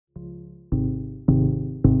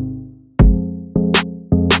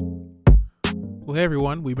Well, hey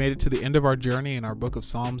everyone, we made it to the end of our journey in our book of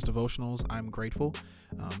Psalms devotionals. I'm grateful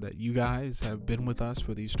that you guys have been with us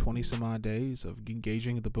for these 20 some odd days of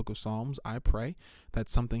engaging in the book of Psalms. I pray that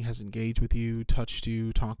something has engaged with you, touched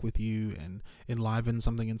you, talked with you, and enlivened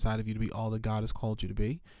something inside of you to be all that God has called you to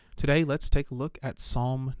be. Today, let's take a look at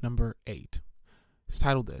Psalm number 8. It's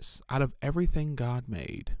titled this, Out of Everything God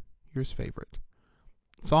Made, Yours Favorite.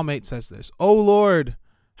 Psalm 8 says this, O Lord,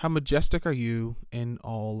 how majestic are you in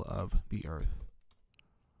all of the earth.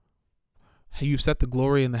 You've set the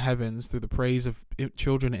glory in the heavens through the praise of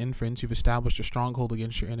children and infants. You've established a stronghold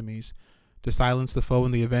against your enemies to silence the foe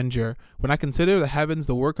and the avenger. When I consider the heavens,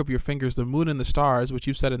 the work of your fingers, the moon and the stars, which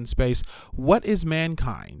you've set in space, what is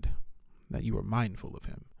mankind that you are mindful of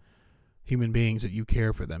him? Human beings that you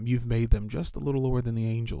care for them. You've made them just a little lower than the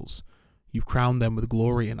angels. You've crowned them with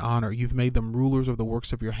glory and honor. You've made them rulers of the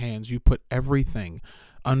works of your hands. You put everything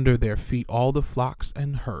under their feet, all the flocks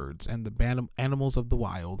and herds and the animals of the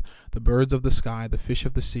wild, the birds of the sky, the fish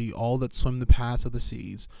of the sea, all that swim the paths of the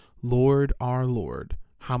seas. Lord, our Lord,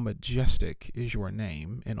 how majestic is your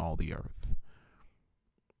name in all the earth.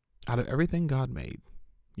 Out of everything God made,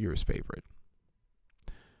 you're his favorite.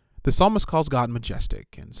 The psalmist calls God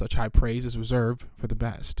majestic, and such high praise is reserved for the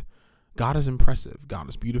best. God is impressive. God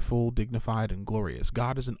is beautiful, dignified, and glorious.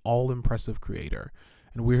 God is an all-impressive creator,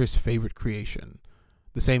 and we're his favorite creation.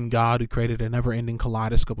 The same God who created a never-ending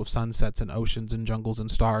kaleidoscope of sunsets and oceans and jungles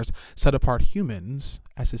and stars set apart humans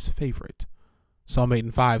as his favorite. Psalm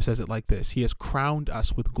 8:5 says it like this, He has crowned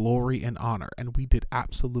us with glory and honor, and we did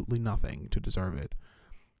absolutely nothing to deserve it.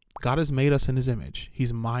 God has made us in his image.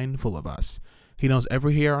 He's mindful of us. He knows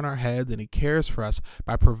every hair on our head, and he cares for us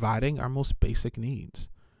by providing our most basic needs.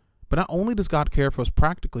 But not only does God care for us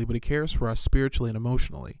practically, but he cares for us spiritually and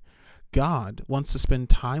emotionally. God wants to spend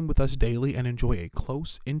time with us daily and enjoy a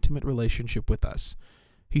close, intimate relationship with us.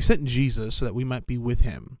 He sent Jesus so that we might be with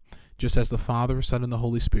him, just as the Father, Son, and the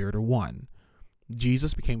Holy Spirit are one.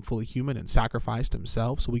 Jesus became fully human and sacrificed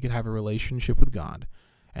himself so we could have a relationship with God.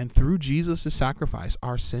 And through Jesus' sacrifice,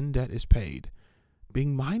 our sin debt is paid.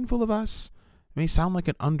 Being mindful of us may sound like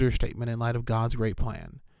an understatement in light of God's great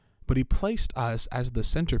plan, but he placed us as the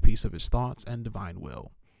centerpiece of his thoughts and divine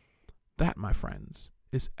will. That, my friends,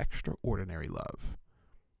 is extraordinary love.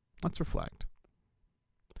 Let's reflect.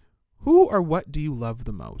 Who or what do you love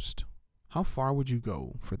the most? How far would you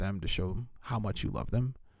go for them to show how much you love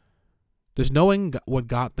them? Does knowing what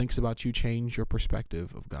God thinks about you change your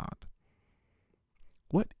perspective of God?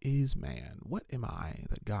 What is man? What am I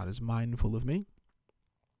that God is mindful of me?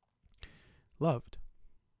 Loved.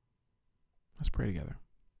 Let's pray together.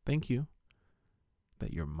 Thank you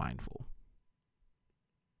that you're mindful.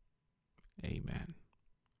 Amen.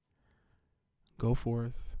 Go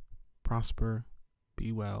forth, prosper,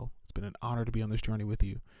 be well. It's been an honor to be on this journey with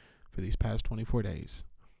you for these past 24 days.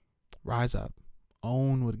 Rise up,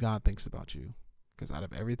 own what God thinks about you, because out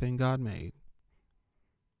of everything God made,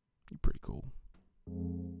 you're pretty cool.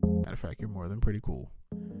 Matter of fact, you're more than pretty cool.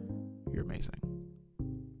 You're amazing.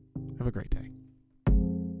 Have a great day.